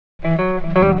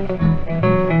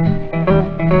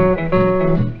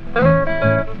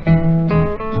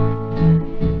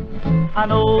I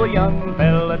know a young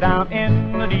fella down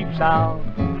in the deep south.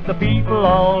 The people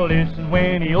all listen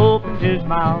when he opens his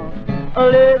mouth. A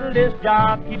little disc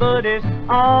jockey, but it's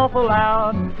awful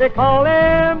loud. They call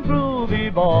him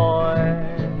Groovy Boy.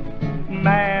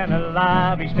 Man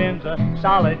alive, he spins a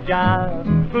solid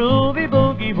jive. Groovy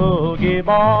boogie woogie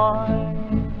boy.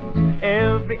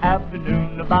 Every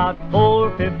afternoon about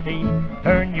 4:15,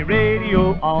 turn your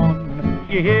radio on,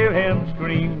 you hear him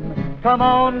scream. Come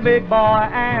on, big boy,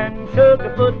 and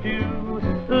sugarfoot too.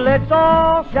 Let's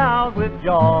all shout with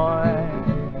joy.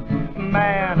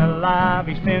 Man alive,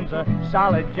 he spins a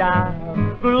solid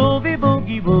jive. Groovy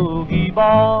boogie woogie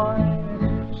boy.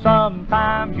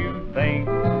 Sometimes you think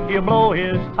he'll blow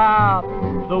his top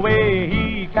the way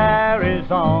he carries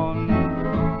on,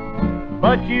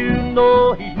 but you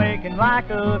know he's making like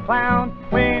a clown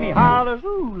when he hollers,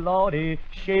 ooh, Lordy,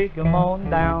 shake him on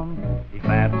down. He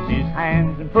claps his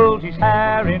hands and pulls his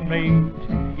hair in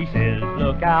rage. He says,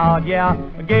 look out, yeah,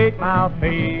 gate mouth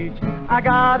page. I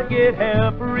gotta get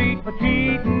help, reach for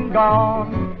teeth and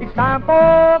gone. It's time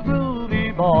for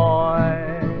Groovy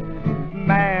Boy.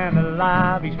 Man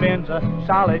alive, he spins a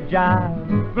solid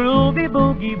jive. Groovy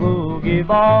boogie woogie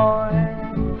boy.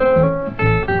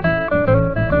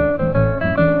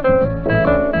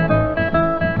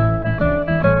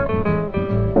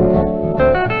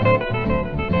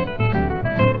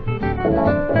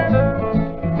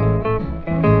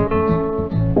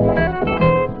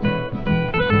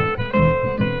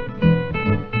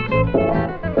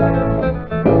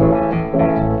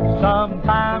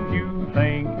 Sometimes you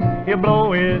think he'll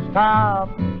blow his top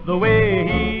the way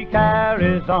he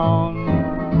carries on,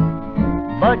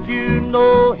 but you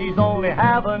know he's only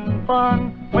having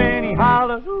fun when he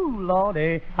hollers, ooh,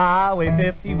 Lordy, Highway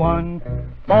 51.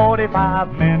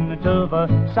 45 minutes of a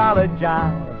solid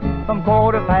jive, from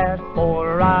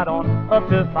 4:15 right on up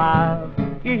to 5.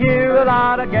 You hear a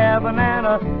lot of gabbing and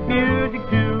a music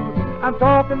too. I'm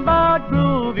talking about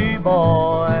Groovy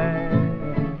Boy.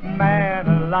 Man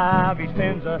alive, he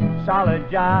spins a solid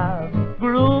jive.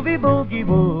 Groovy boogie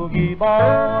woogie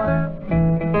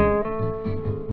boy.